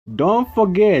Don't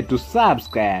forget to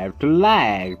subscribe, to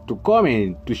like, to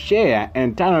comment, to share,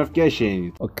 and turn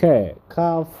notifications. Okay,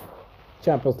 CAF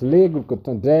Champions League will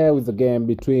continue today with a game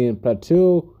between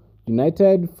Plateau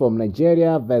United from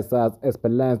Nigeria versus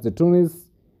Esperance de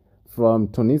Tunis from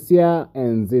Tunisia,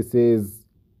 and this is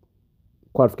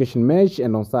qualification match.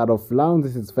 And on side of round,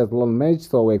 this is first round match,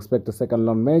 so we expect a second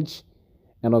round match.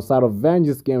 And on side of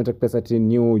venue, this game will take place at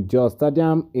New Jos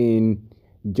Stadium in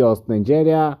Jos,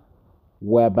 Nigeria,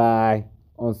 whereby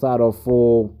on side of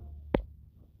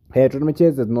head-to-head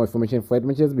matches, there's no information for head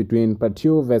matches between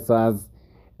Plateau versus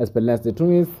Esperance de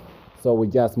Tunis. So we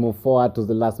just move forward to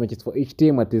the last matches for each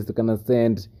team, at least to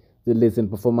understand the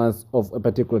recent performance of a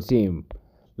particular team.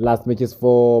 Last matches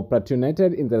for Plateau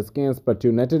United. In the games, Plateau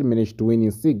United managed to win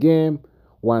in 6 games,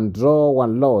 1 draw,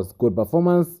 1 loss. Good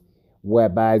performance,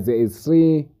 whereby there is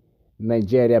 3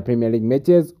 Nigeria Premier League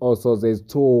matches. Also, there's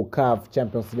 2 CAF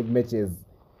Champions League matches.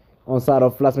 On side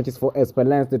of last matches for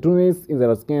Esperance de Tunis, in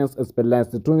the games, Esperance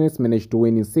de Tunis managed to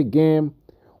win in 6 games,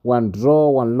 1 draw,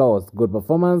 1 loss. Good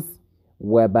performance,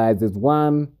 whereby there's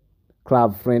 1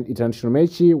 club friend international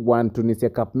match, 1 Tunisia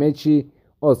Cup match.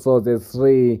 Also, there's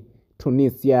 3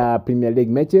 Tunisia Premier League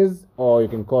matches, or you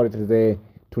can call it the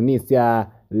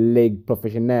Tunisia League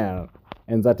Professionnel.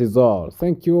 And that is all.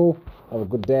 Thank you. Have a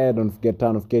good day. Don't forget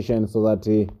turn notification so that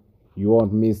you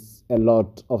won't miss a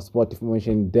lot of sport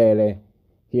information daily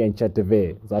here in Chat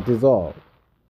TV. That is all.